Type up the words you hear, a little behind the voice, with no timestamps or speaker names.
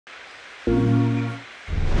Hello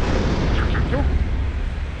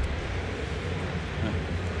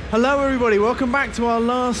everybody, welcome back to our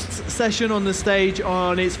last session on the stage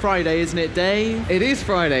it's Friday, isn't it, Dave? It is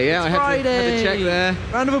Friday, yeah. It's had to check there.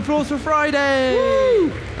 Round of applause for Friday!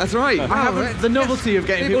 Woo! That's right. Wow, the novelty of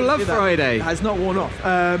getting people love Friday. Has not worn off.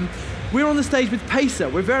 We're on the stage with Pacer.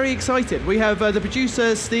 We're very excited. We have the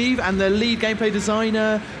producer, Steve, and the lead gameplay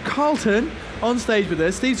designer, Carlton, on stage with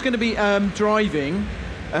us. Steve's going to be driving.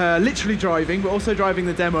 Literally driving, but also driving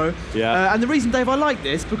the demo. Yeah. And the reason, Dave, I like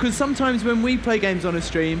this, because sometimes when we play games on a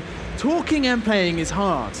stream, talking and playing is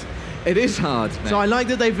hard. It is hard, mate. So I like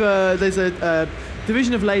that there's a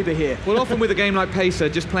division of labour here. Well, often with a game like Pacer,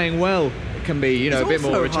 just playing well can be, a bit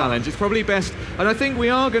more of a challenge. It's probably best, and I think we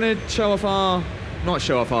are going to show off not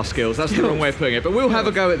show off our skills, that's the wrong way of putting it, but we'll have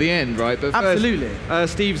a go at the end, right? But absolutely.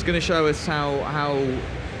 First, Steve's going to show us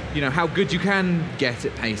how good you can get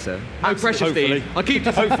at Pacer. No pressure, Steve. I keep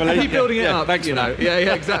building it up. Thanks for that. Yeah,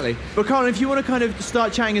 exactly. But Carlton, if you want to kind of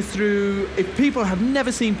start chatting us through, if people have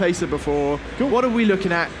never seen Pacer before, what are we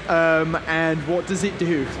looking at, and what does it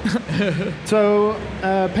do? So,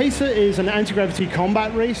 Pacer is an anti-gravity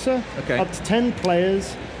combat racer, up to 10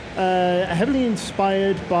 players, heavily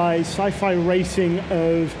inspired by sci-fi racing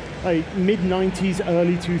of like mid-90s,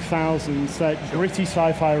 early 2000s, that gritty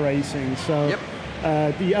sci-fi racing. So.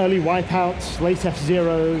 The early Wipeouts, late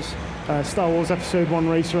F-Zeros, Star Wars Episode 1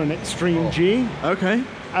 Racer, and Extreme G. Okay.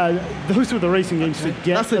 Those were the racing games to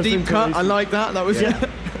get That's a deep cut. Racing. I like that. That was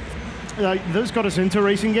those got us into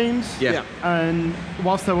racing games. Yeah. And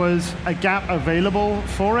whilst there was a gap available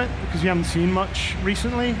for it, because we haven't seen much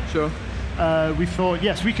recently, we thought,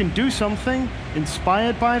 yes, we can do something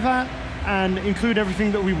inspired by that and include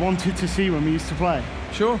everything that we wanted to see when we used to play.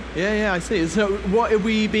 Sure. Yeah, I see. So what are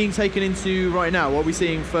we being taken into right now? What are we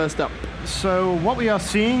seeing first up? So what we are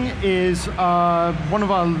seeing is one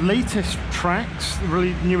of our latest tracks,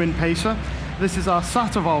 really new in Pacer. This is our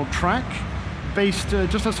Satterwald track, based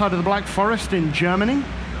just outside of the Black Forest in Germany.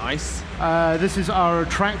 Nice. This is our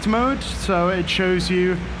tracked mode, so it shows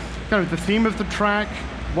you kind of the theme of the track,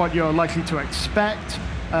 what you're likely to expect.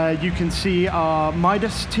 You can see our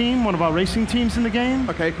Midas team, one of our racing teams in the game.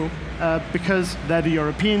 Okay, cool. Because they're the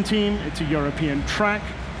European team, it's a European track.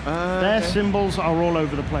 Their symbols are all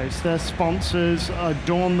over the place. Their sponsors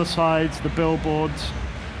adorn the sides, the billboards.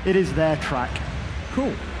 It is their track.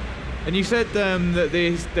 Cool. And you said that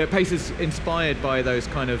the Pacer's inspired by those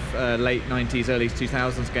kind of late 90s, early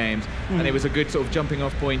 2000s games, and it was a good sort of jumping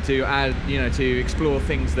off point to add, to explore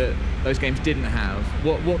things that those games didn't have.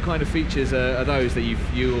 What kind of features are those that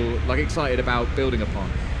you're like excited about building upon?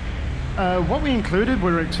 What we included,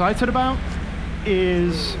 we're excited about,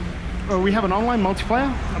 is we have an online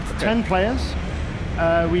multiplayer, up to 10 players.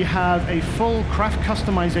 We have a full craft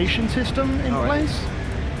customization system in place.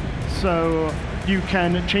 So you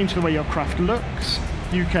can change the way your craft looks.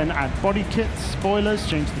 You can add body kits, spoilers,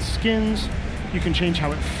 change the skins. You can change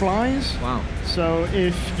how it flies. Wow. So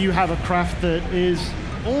if you have a craft that is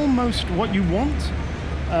almost what you want,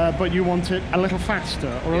 but you want it a little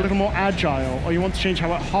faster or a little more agile, or you want to change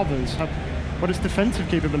how it hovers, what its defensive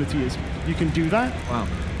capability is, you can do that. Wow.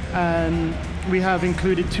 And we have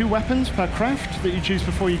included 2 weapons per craft that you choose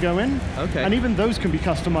before you go in. Okay. And even those can be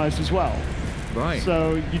customized as well. Right.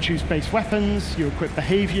 So you choose base weapons, you equip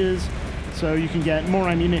behaviors, so you can get more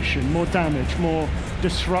ammunition, more damage, more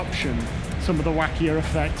disruption. Some of the wackier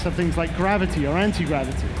effects of things like gravity or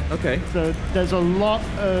anti-gravity. Okay. So there's a lot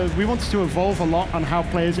we wanted to evolve a lot on how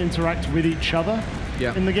players interact with each other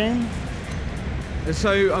in the game.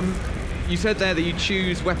 So you said there that you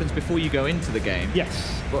choose weapons before you go into the game.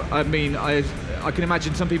 Yes. Well, I mean, I can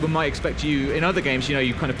imagine some people might expect you, in other games,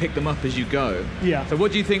 you kind of pick them up as you go. Yeah. So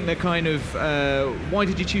what do you think they're kind of, why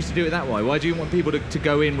did you choose to do it that way? Why do you want people to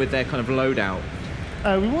go in with their kind of loadout?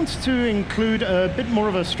 We wanted to include a bit more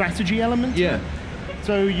of a strategy element. Yeah.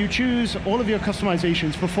 So you choose all of your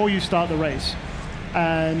customizations before you start the race.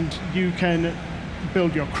 And you can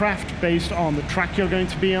build your craft based on the track you're going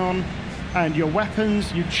to be on. And your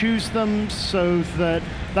weapons, you choose them so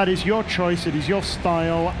that is your choice, it is your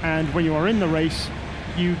style, and when you are in the race,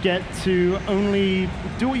 you get to only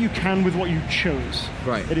do what you can with what you chose.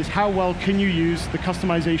 Right. It is how well can you use the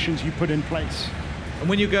customizations you put in place. And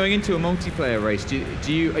when you're going into a multiplayer race,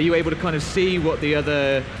 are you able to kind of see what the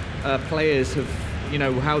other players have,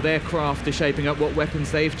 how their craft is shaping up, what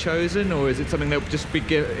weapons they've chosen, or is it something that just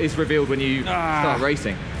is revealed when you start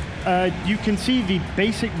racing? You can see the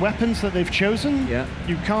basic weapons that they've chosen. Yeah.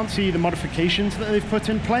 You can't see the modifications that they've put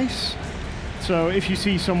in place. So if you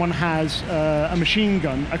see someone has a machine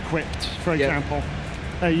gun equipped, for example,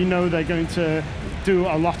 you know they're going to do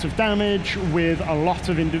a lot of damage with a lot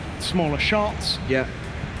of smaller shots. Yeah.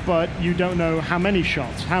 But you don't know how many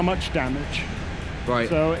shots, how much damage. Right.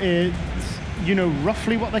 So you know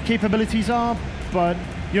roughly what their capabilities are, but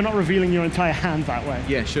you're not revealing your entire hand that way.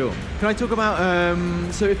 Yeah, sure. Can I talk about,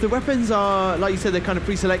 so if the weapons are, like you said, they're kind of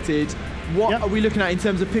pre-selected, what are we looking at in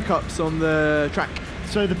terms of pickups on the track?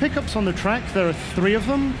 So the pickups on the track, there are 3 of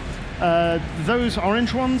them. Those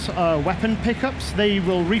orange ones are weapon pickups. They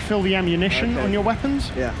will refill the ammunition on your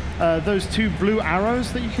weapons. Yeah. Those 2 blue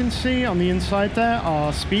arrows that you can see on the inside there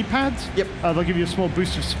are speed pads. Yep. They'll give you a small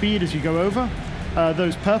boost of speed as you go over.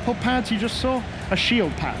 Those purple pads you just saw are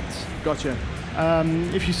shield pads. Gotcha.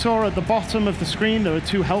 If you saw at the bottom of the screen, there are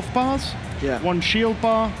 2 health bars. Yeah. 1 shield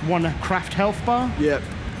bar, 1 craft health bar. Yep.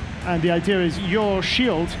 And the idea is your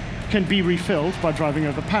shield can be refilled by driving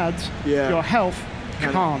over pads. Yeah. Your health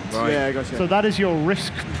can't. Right. Yeah, gotcha. So that is your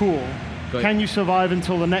risk pool. Right. Can you survive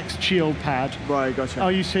until the next shield pad? Right, gotcha.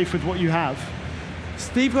 Are you safe with what you have?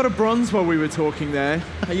 Steve got a bronze while we were talking there.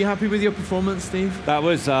 Are you happy with your performance, Steve? That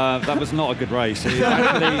was not a good race.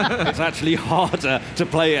 It's actually harder to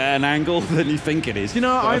play at an angle than you think it is. You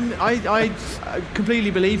know, I completely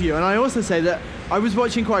believe you, and I also say that I was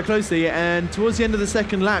watching quite closely, and towards the end of the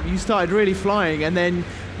second lap, you started really flying, and then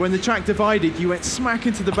when the track divided, you went smack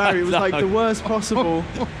into the barrier. It was like the worst possible.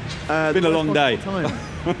 It's been a long day.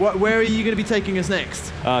 Where are you going to be taking us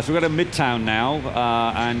next? So we're going to Midtown now,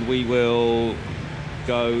 and we will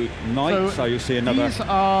go night. So you'll see another. These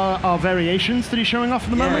are our variations that he's showing off at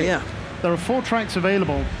the moment. Yeah. There are 4 tracks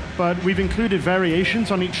available, but we've included variations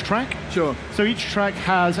on each track. Sure. So each track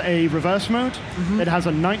has a reverse mode, it has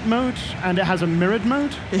a night mode, and it has a mirrored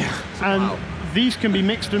mode. Yeah. And these can be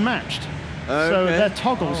mixed and matched. So they're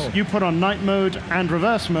toggles. You put on night mode and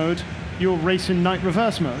reverse mode, you'll race in night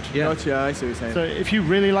reverse mode. Yeah. Gotcha, I see what you're saying. So if you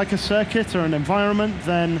really like a circuit or an environment,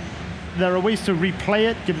 then there are ways to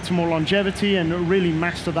replay it, give it some more longevity, and really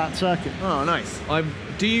master that circuit. Oh, nice.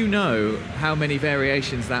 Do you know how many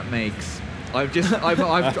variations that makes? I've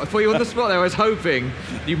put you on the spot there. I was hoping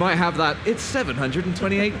you might have that. It's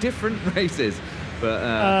 728 different races,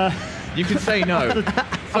 but you can say no.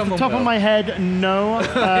 Off the top of my head, no.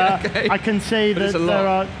 Okay. I can say that there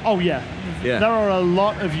are. Oh yeah. There are a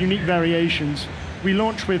lot of unique variations. We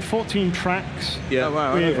launch with 14 tracks. Yeah. Oh,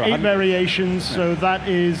 wow. With 8 variations, so that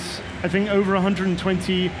is, I think, over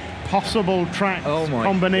 120 possible track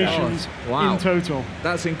combinations in total.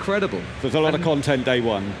 That's incredible. There's a lot of content day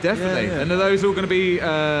one. Definitely. Yeah. And are those all going to be,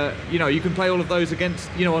 you can play all of those against,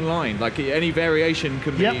 online? Like any variation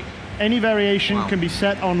can be... Yep. Any variation can be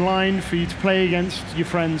set online for you to play against your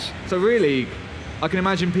friends. So really, I can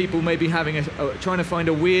imagine people maybe having trying to find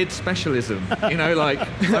a weird specialism. Like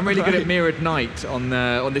I'm really good at mirrored night on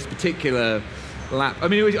this particular lap. I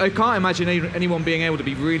mean, I can't imagine anyone being able to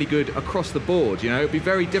be really good across the board. It'd be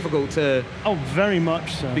very difficult to. Oh, very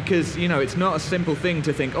much so. Because it's not a simple thing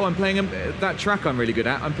to think. Oh, I'm playing that track I'm really good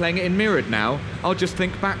at. I'm playing it in mirrored now. I'll just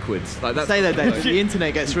think backwards. Like that's. Say that, Dave. The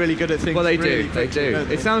internet gets really good at things. Well, they really do. They do.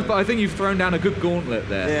 It sounds. But I think you've thrown down a good gauntlet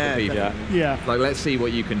there for people. Yeah. Like, let's see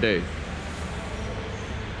what you can do.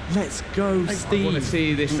 Let's go, Steve. I want to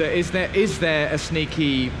see this. Is there a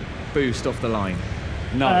sneaky boost off the line?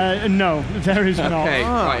 No. No, there is not. Okay,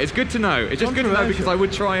 right. It's good to know. It's just good to know because I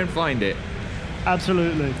would try and find it.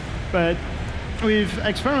 Absolutely. But we've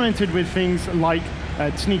experimented with things like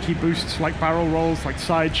sneaky boosts, like barrel rolls, like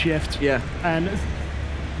side shift. Yeah. And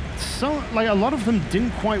so, a lot of them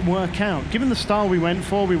didn't quite work out. Given the style we went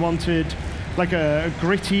for, we wanted like a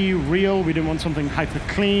gritty, real. We didn't want something hyper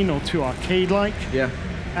clean or too arcade-like. Yeah.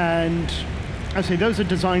 And I say those are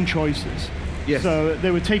design choices. Yes. So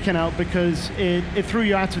they were taken out because it threw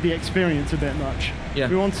you out of the experience a bit much. Yeah.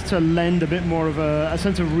 We wanted to lend a bit more of a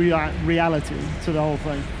sense of reality to the whole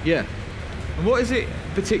thing. Yeah. And what is it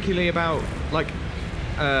particularly about,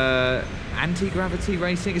 anti-gravity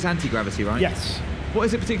racing? It's anti-gravity, right? Yes. What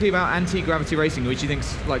is it particularly about anti-gravity racing which you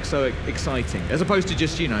think's so exciting, as opposed to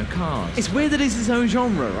just cars? It's weird that it's its own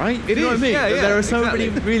genre, right? It is. What I mean? Yeah, there are so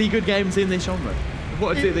exactly. many really good games in this genre.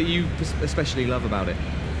 What is it that you especially love about it?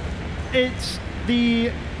 It's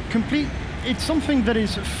it's something that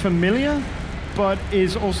is familiar, but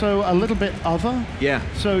is also a little bit other. Yeah.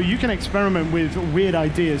 So you can experiment with weird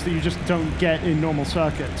ideas that you just don't get in normal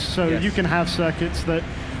circuits. So Yes. you can have circuits that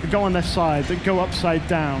go on their side, that go upside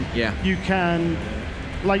down. Yeah. You can,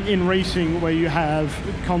 like in racing, where you have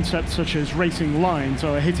concepts such as racing lines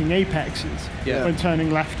or hitting apexes when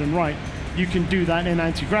turning left and right. You can do that in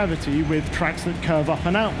anti-gravity with tracks that curve up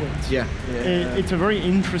and outwards. Yeah. It's a very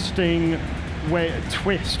interesting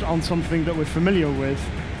twist on something that we're familiar with.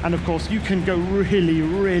 And of course, you can go really,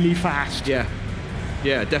 really fast. Yeah.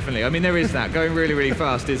 Yeah, definitely. I mean, there is that. Going really, really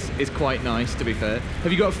fast is quite nice, to be fair.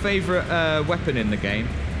 Have you got a favourite weapon in the game?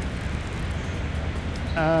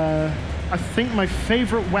 I think my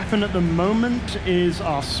favorite weapon at the moment is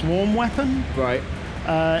our swarm weapon. Right.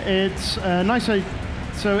 It's nice.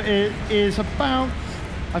 So it is about,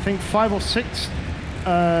 I think, 5 or 6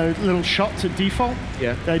 little shots at default.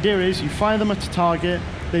 Yeah. The idea is you fire them at a target,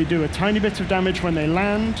 they do a tiny bit of damage when they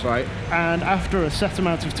land, right. and after a set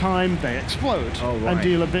amount of time, they explode and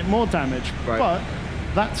deal a bit more damage. Right. But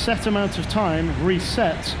that set amount of time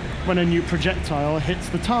resets when a new projectile hits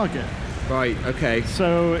the target. Right, okay.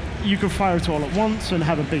 So you can fire it all at once and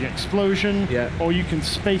have a big explosion, or you can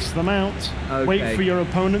space them out, wait for your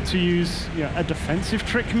opponent to use a defensive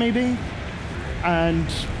trick maybe, and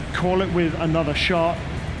call it with another shot.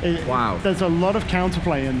 Wow. There's a lot of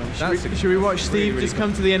counterplay in them. Should we watch Steve really just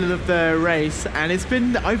come to the end of the race? And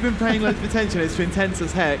I've been paying loads of attention, it's been tense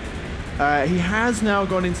as heck. He has now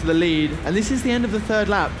gone into the lead, and this is the end of the 3rd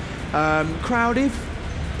lap. Crowd,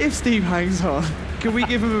 if Steve hangs on, can we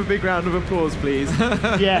give him a big round of applause, please?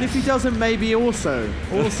 Yes. And if he doesn't, maybe also.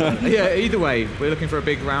 Yeah, either way, we're looking for a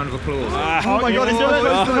big round of applause. Oh my God, it's so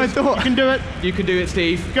close than I thought. You can do it. You can do it,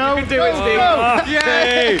 Steve. Go. You can do it, Steve.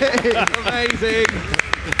 Yay! Amazing.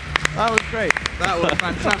 That was great. That was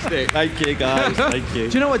fantastic. Thank you, guys. Thank you.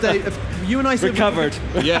 Do you know what, Dave? You and I said recovered.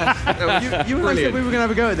 Yeah. You and I said we were going to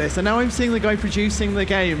have a go at this, and now I'm seeing the guy producing the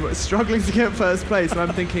game struggling to get first place, and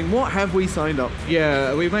I'm thinking, what have we signed up?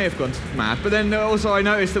 Yeah, we may have gone mad, but then also I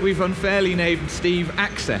noticed that we've unfairly named Steve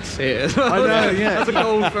Access here. I know, yeah. That's a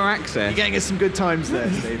goal for Access. You're getting us some good times there,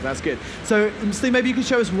 Steve. That's good. So, Steve, maybe you could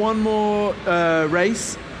show us one more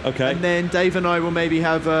race. Okay. And then Dave and I will maybe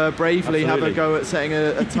have bravely have a go at setting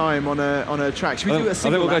a time on a track. Should we do a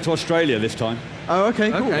single I think we'll lap? go to Australia this time. Oh, okay,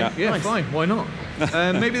 cool. Okay, yeah, nice. fine. Why not?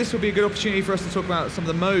 Maybe this will be a good opportunity for us to talk about some of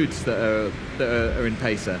the modes that are in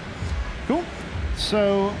Pacer. Cool.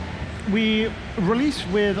 So we release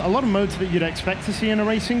with a lot of modes that you'd expect to see in a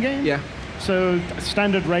racing game. Yeah. So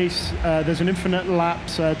standard race, there's an infinite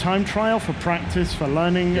laps time trial for practice, for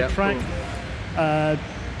learning a track. Cool.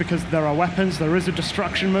 Because there are weapons, there is a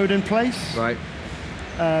destruction mode in place. Right.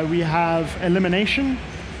 We have elimination.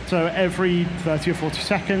 So every 30 or 40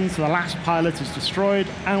 seconds, the last pilot is destroyed,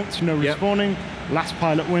 out, no respawning, last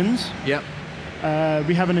pilot wins. Yep.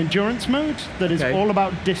 We have an endurance mode that is all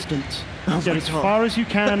about distance. Get as far as you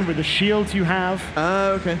can with the shields you have.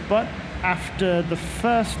 Okay. But after the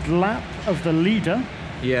first lap of the leader,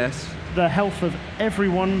 the health of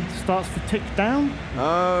everyone starts to tick down.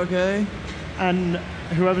 Okay. And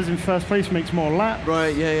whoever's in first place makes more laps.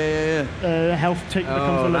 Right, yeah. Health tick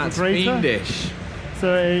becomes a little greater. Fiendish.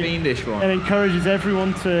 So fiendish one. It encourages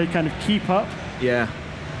everyone to kind of keep up. Yeah.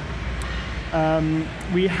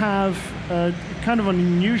 We have a kind of an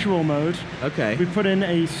unusual mode. Okay. We put in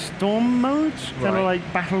a storm mode, kind of like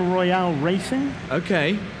Battle Royale racing.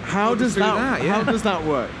 Okay. How does that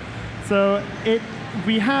work? So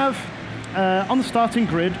we have, on the starting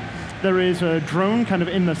grid, there is a drone kind of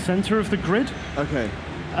in the center of the grid. Okay.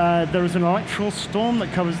 There is an electrical storm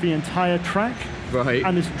that covers the entire track. Right.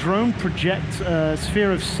 And this drone projects a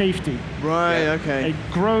sphere of safety. Right, okay. It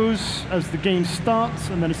grows as the game starts,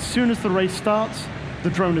 and then as soon as the race starts, the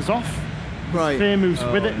drone is off. Right. The sphere moves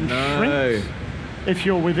with it and shrinks. If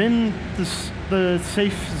you're within the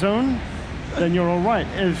safe zone, then you're all right.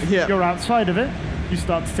 If you're outside of it, you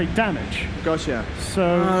start to take damage. Gotcha.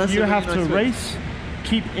 So you have to race,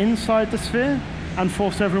 keep inside the sphere, and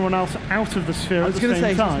force everyone else out of the sphere at the same time. I was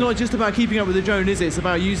going to say, it's not just about keeping up with the drone, is it? It's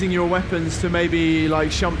about using your weapons to maybe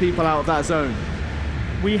like shunt people out of that zone.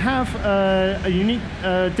 We have a unique,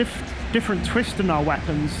 different twist in our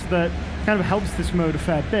weapons that kind of helps this mode a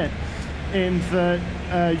fair bit. In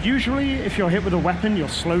that usually, if you're hit with a weapon, you're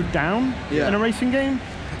slowed down in a racing game.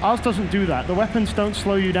 Ours doesn't do that. The weapons don't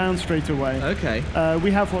slow you down straight away. Okay.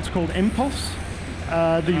 We have what's called impulse.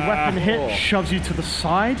 The weapon hit shoves you to the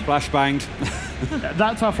side. Flashbanged.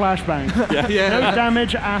 That's our flashbang. No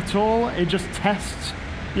damage at all. It just tests,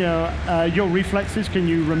 your reflexes. Can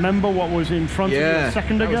you remember what was in front of you a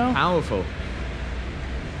second ago? That was powerful.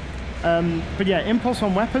 But yeah, impulse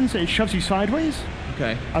on weapons, it shoves you sideways.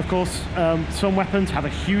 Okay. Of course, some weapons have a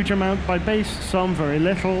huge amount by base, some very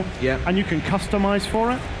little. Yeah. And you can customize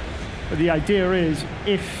for it. But the idea is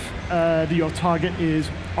if your target is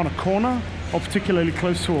on a corner, or particularly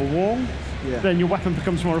close to a wall, then your weapon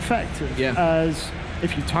becomes more effective. As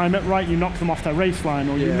if you time it right, you knock them off their race line,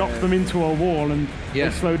 or you knock them into a wall and they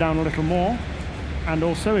slow down a little more. And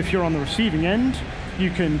also, if you're on the receiving end, you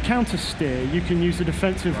can counter steer. You can use a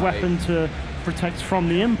defensive weapon to protect from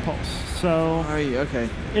the impulse. So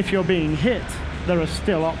if you're being hit, there are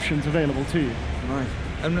still options available to you. Right.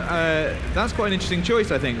 And that's quite an interesting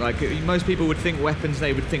choice, I think. Like most people would think weapons,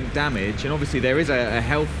 they would think damage, and obviously there is a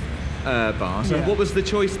health bar. So what was the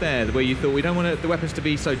choice there, where you thought we don't want the weapons to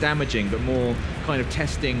be so damaging, but more kind of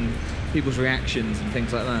testing people's reactions and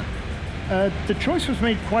things like that? The choice was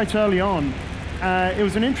made quite early on. It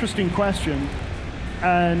was an interesting question,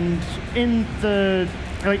 and in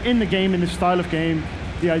the game, in this style of game,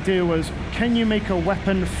 the idea was, can you make a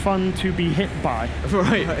weapon fun to be hit by?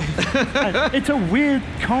 Right. It's a weird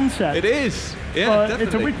concept. It is. Yeah, but definitely.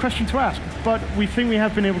 it's a weird question to ask. But we think we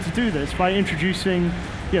have been able to do this by introducing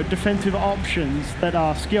defensive options that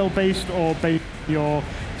are skill-based or based on your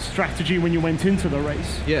strategy when you went into the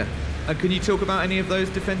race. Yeah. And can you talk about any of those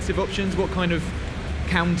defensive options? What kind of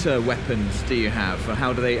counter weapons do you have? Or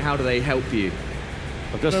how do they help you?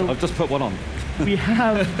 I've just put one on. We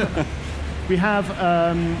have...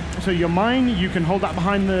 so your mine, you can hold that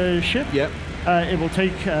behind the ship. Yep. It will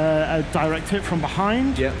take a direct hit from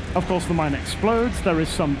behind. Yep. Of course, the mine explodes. There is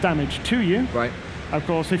some damage to you. Right. Of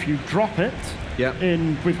course, if you drop it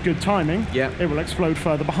with good timing, it will explode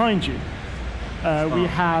further behind you. We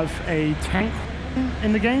have a tank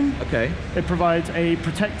in the game. Okay. It provides a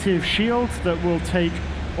protective shield that will take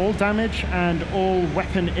all damage and all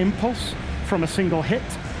weapon impulse from a single hit.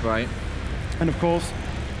 Right. And of course,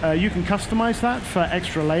 you can customize that for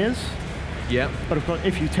extra layers. Yeah. But of course,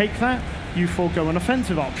 if you take that, you forego an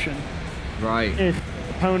offensive option. Right. If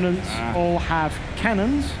opponents all have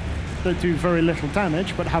cannons that do very little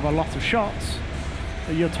damage but have a lot of shots,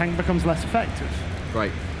 your tank becomes less effective.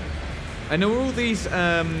 Right. And are all these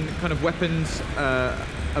kind of weapons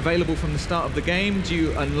available from the start of the game? Do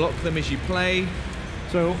you unlock them as you play?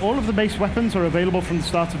 So all of the base weapons are available from the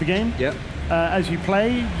start of the game. Yep. As you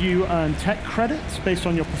play, you earn tech credits based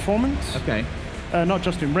on your performance. Okay. Not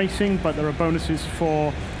just in racing, but there are bonuses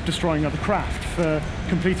for destroying other craft, for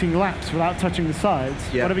completing laps without touching the sides.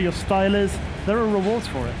 Yep. Whatever your style is, there are rewards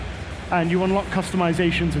for it. And you unlock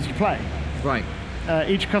customizations as you play. Right.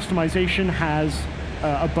 Each customization has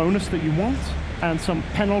a bonus that you want and some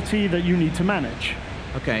penalty that you need to manage.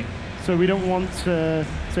 Okay. So we don't want to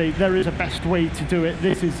say there is a best way to do it,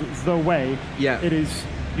 this is the way. Yeah. It is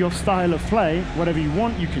your style of play, whatever you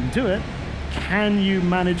want, you can do it. Can you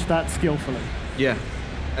manage that skillfully? Yeah.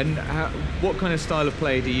 And what kind of style of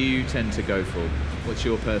play do you tend to go for? What's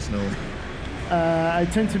your personal... I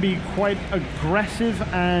tend to be quite aggressive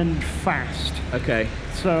and fast. Okay.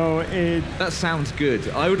 So that sounds good.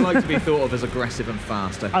 I would like to be thought of as aggressive and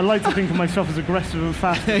fast. I like to think of myself as aggressive and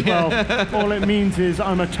fast as well. All it means is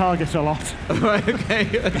I'm a target a lot. Right, okay.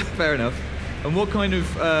 Fair enough. And what kind of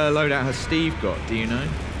loadout has Steve got? Do you know?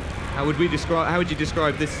 How would you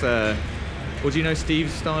describe this? Or do you know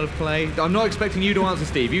Steve's style of play? I'm not expecting you to answer,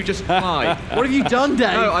 Steve. You just reply. What have you done,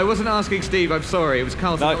 Dave? No, I wasn't asking Steve. I'm sorry. It was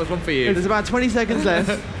Carlton. That was one for you. There's about 20 seconds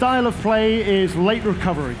left. Style of play is late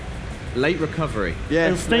recovery. Late recovery. Yeah.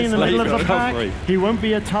 He'll stay in the middle of the pack. He won't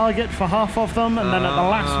be a target for half of them, and then at the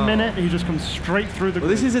last minute, he just comes straight through the group.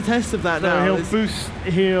 Well, this is a test of that now.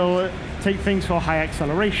 He'll take things for high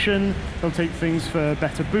acceleration. He'll take things for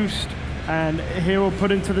better boost. And he will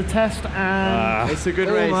put into the test, and it's a good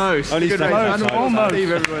race. Almost. Only good race.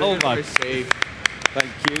 Almost. Almost. Thank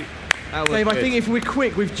you. Dave, I think if we're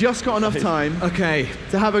quick, we've just got enough time. Okay.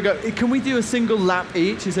 To have a go. Can we do a single lap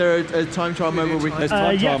each? Is there a time trial mode where we can? There's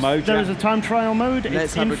time trial yes, mode. There is a time trial mode.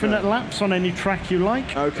 Let's it's infinite laps on any track you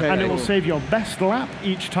like. Okay. And it will save your best lap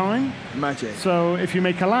each time. Magic. So if you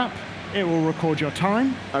make a lap, it will record your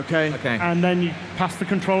time. Okay. Okay. And then you pass the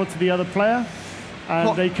controller to the other player.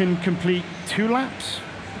 And they can complete 2 laps.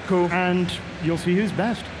 Cool. And you'll see who's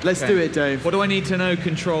best. Let's do it, Dave. What do I need to know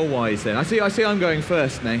control-wise then? I see I'm going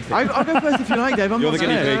first, Nathan. I'll go first if you like, Dave. You're the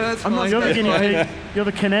guinea pig. You're the guinea pig. You're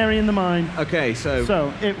the canary in the mine. Okay,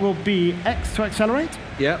 so it will be X to accelerate.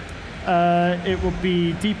 Yep. It will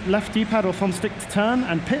be left D-pad or thumbstick to turn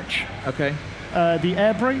and pitch. Okay. The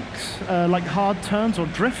air brakes, like hard turns or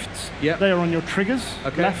drifts, they are on your triggers,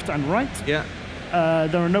 left and right. Yeah.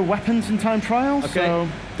 There are no weapons in time trial, so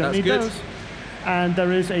don't need those. And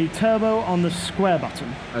there is a turbo on the square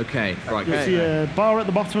button. Okay, right. You'll see a bar at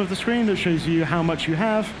the bottom of the screen that shows you how much you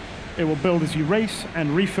have. It will build as you race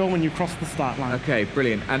and refill when you cross the start line. Okay,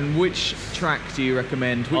 brilliant. And which track do you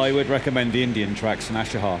recommend? I would recommend the Indian track,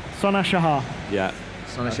 Sonashahar. Sonashahar. Yeah.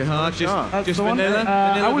 Sonashahar, just the vanilla? One.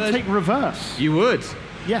 I would version? take reverse. You would?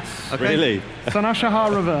 Yes. Okay. Really?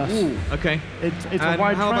 Sonashahar reverse. Ooh, okay. It's a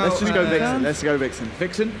wide track. Let's just go Vixen. Let's go Vixen.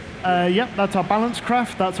 Vixen? Yep, that's our balance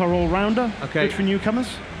craft. That's our all-rounder. Okay. Good for newcomers.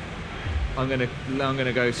 I'm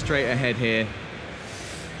gonna go straight ahead here.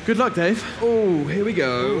 Good luck, Dave. Oh, here we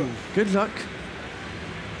go. Ooh, good luck.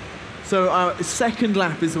 So our second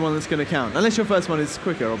lap is the one that's going to count, unless your first one is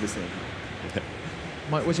quicker, obviously.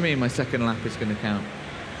 What do you mean my second lap is going to count?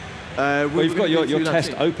 Well, you've got your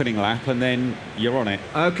test opening lap, and then you're on it.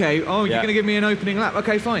 Okay. Oh, you're going to give me an opening lap.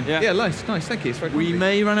 Okay, fine. Yeah, nice. Thank you. It's very we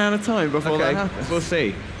may run out of time before that happens. We'll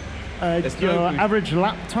see. Your average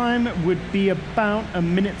lap time would be about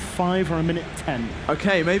 1:05 or 1:10.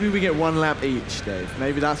 Okay, maybe we get 1 lap each, Dave.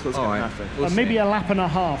 Maybe that's what's going to happen. We'll maybe a lap and a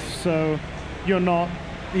half, so you're not...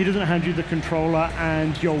 He doesn't hand you the controller,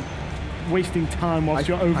 and you're wasting time whilst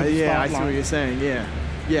you're over the start line. Yeah, I see what you're saying, yeah.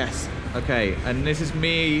 Yes. Okay, and this is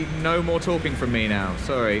me, no more talking from me now,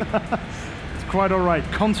 sorry. It's quite all right,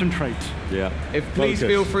 concentrate. Yeah. Please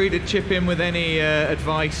feel free to chip in with any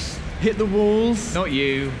advice. Hit the walls. Not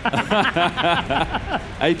you.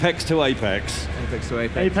 Apex to apex. Apex to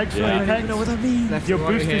apex. Apex to apex. I don't even know what that means. Your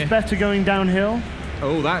boost is better going downhill.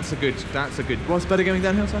 Oh, that's a good. What's better going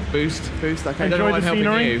downhill, sir? Boost. Okay. I don't know why I'm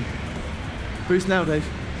helping you. Boost now, Dave.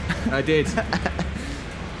 I did.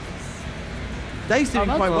 Dave's doing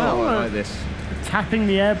quite well. I like this. Tapping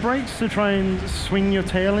the air brakes to try and swing your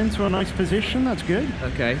tail into a nice position. That's good.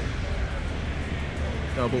 Okay.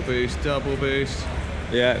 Double boost.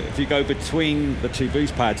 Yeah, if you go between the 2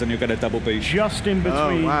 boost pads, and you're going to double boost. Just in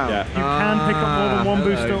between. Oh, wow. Yeah. You can pick up more than one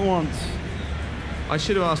boost at once. I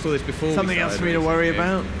should have asked all this before. Something else for me to worry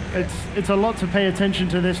about. It's a lot to pay attention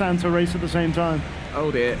to this and to race at the same time.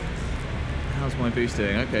 Oh dear. How's my boost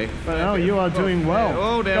doing? Okay. But you are doing well.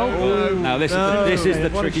 Oh dear. Now this is the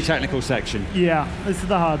tricky technical section. Yeah, this is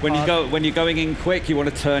the hard part. When you're going in quick, you want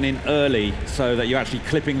to turn in early so that you're actually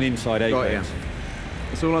clipping the inside apex.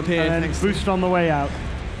 It's all up here. And then boost on the way out.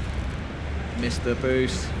 Missed the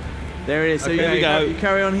boost. There it is. So there we go. You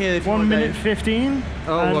carry on here. 1:15.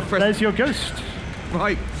 Oh, there's your ghost.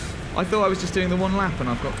 Right. I thought I was just doing the 1 lap and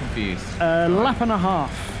I've got confused. Lap and a half.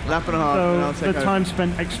 Lap and a half. So the time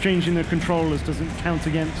spent exchanging the controllers doesn't count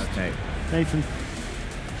against Nathan.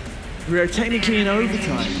 We're technically in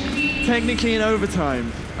overtime.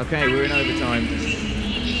 Okay, we're in overtime.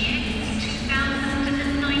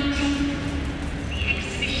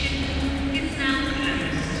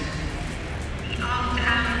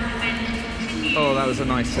 Oh, that was a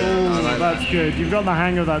nice turn. Oh, like that's good. You've got the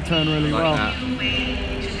hang of that turn really well. That.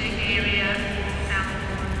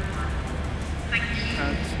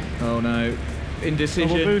 Oh no. Indecision.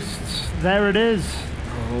 Double boosts. There it is.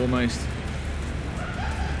 Oh, almost.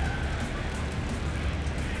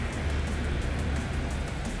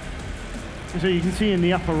 So you can see in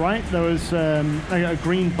the upper right there was a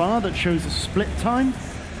green bar that shows the split time.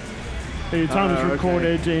 The time is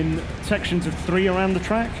recorded in sections of 3 around the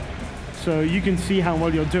track. So you can see how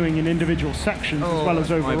well you're doing in individual sections as well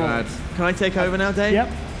as overall. My bad. Can I take over now, Dave?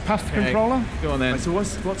 Yep. Pass the controller. Go on then. Right, so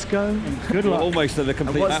what's go? And good luck. Almost at the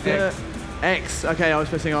complete lap. X. Okay, I was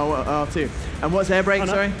pressing R2. And what's air brake,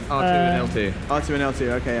 sorry? R2 and L2. R2 and L2,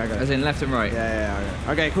 okay, I got it. As in left and right? Yeah.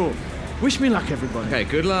 Okay, cool. Wish me luck, everybody. Okay,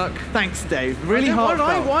 good luck. Thanks, Dave. Really hard.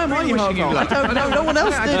 Why am I wishing you luck? I don't know. No one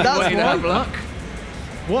else did. That's why. Have luck.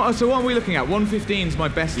 So what are we looking at? 1:15 is my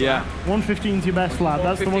best lap. 1:15 is your best lap.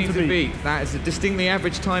 That's the one to beat. That is a distinctly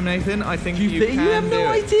average time, Nathan. I think you can have no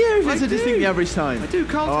idea if it's a distinctly average time. I do.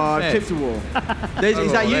 Carlton I tipped the wall.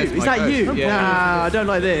 Is that you? Is that you? Yeah. Nah, I don't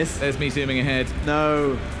like this. There's me zooming ahead.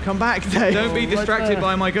 No. Come back, Dave. Don't be distracted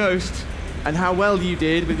by my ghost. And how well you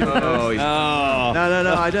did with your ghost. No, I I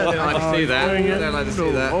don't don't like to see that. I don't like to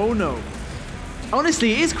see that. Oh no.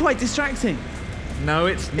 Honestly, it is quite distracting. No,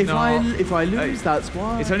 it's not. If I lose, that's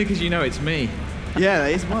why. It's only because you know it's me. Yeah,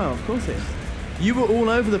 that is. Well, of course it is. You were all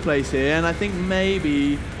over the place here, and I think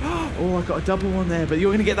maybe... Oh, I got a double one there, but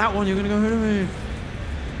you're going to get that one. You're going to go ahead of me.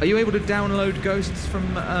 Are you able to download ghosts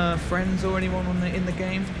from friends or anyone in the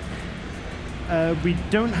game? We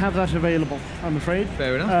don't have that available, I'm afraid.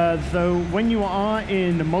 Fair enough. Though when you are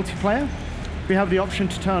in multiplayer, we have the option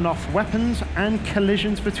to turn off weapons and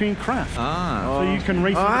collisions between craft. Ah. So you can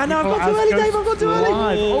race with no, people I've got as too early, Dave. I've got too early.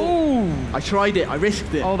 Oh. I tried it. I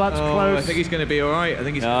risked it. Oh, that's close. I think he's going to be all right. I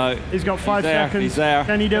think he's. He's got 5 seconds. He's there.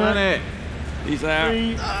 Can he do it? He's there.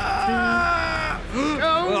 3, 2.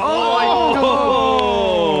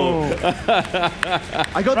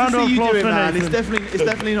 I got to see you do it, man. It's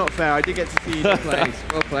definitely not fair. I did get to see you. Well played.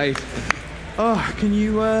 Well played. Oh, can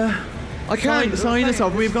you? I can't sign us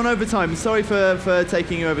off. We've gone over time. Sorry for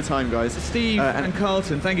taking you over time, guys. Steve and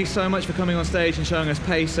Carlton, thank you so much for coming on stage and showing us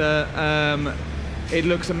Pacer. It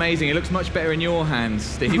looks amazing. It looks much better in your hands,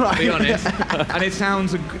 Steve, to be honest. And it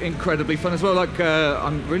sounds incredibly fun as well. Like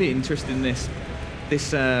I'm really interested in this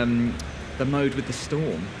the mode with the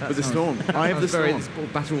storm. With the storm. I have the storm. Very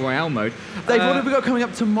battle royale mode. Dave, what have we got coming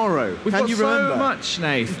up tomorrow? We've got so much,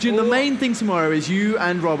 Nath. The main thing tomorrow is you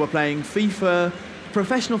and Rob are playing FIFA.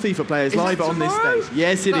 Professional FIFA players live on this stage.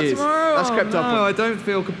 Yes, it is. Tomorrow? That's crept up. No, I don't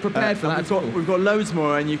feel prepared for that. We've got loads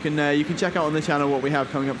more, and you can check out on the channel what we have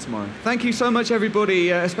coming up tomorrow. Thank you so much, everybody,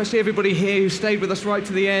 especially everybody here who stayed with us right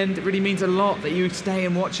to the end. It really means a lot that you would stay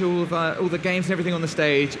and watch all the games and everything on the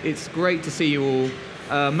stage. It's great to see you all.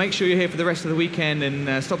 Make sure you're here for the rest of the weekend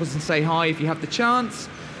and stop us and say hi if you have the chance.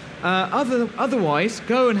 Otherwise,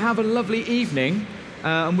 go and have a lovely evening.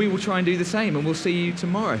 And we will try and do the same, and we'll see you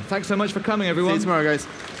tomorrow. Thanks so much for coming, everyone. See you tomorrow, guys.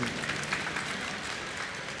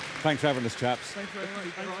 Thanks for having us, chaps. Thanks very much.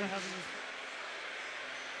 Thanks for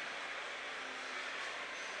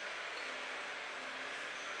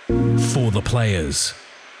having us. For the players.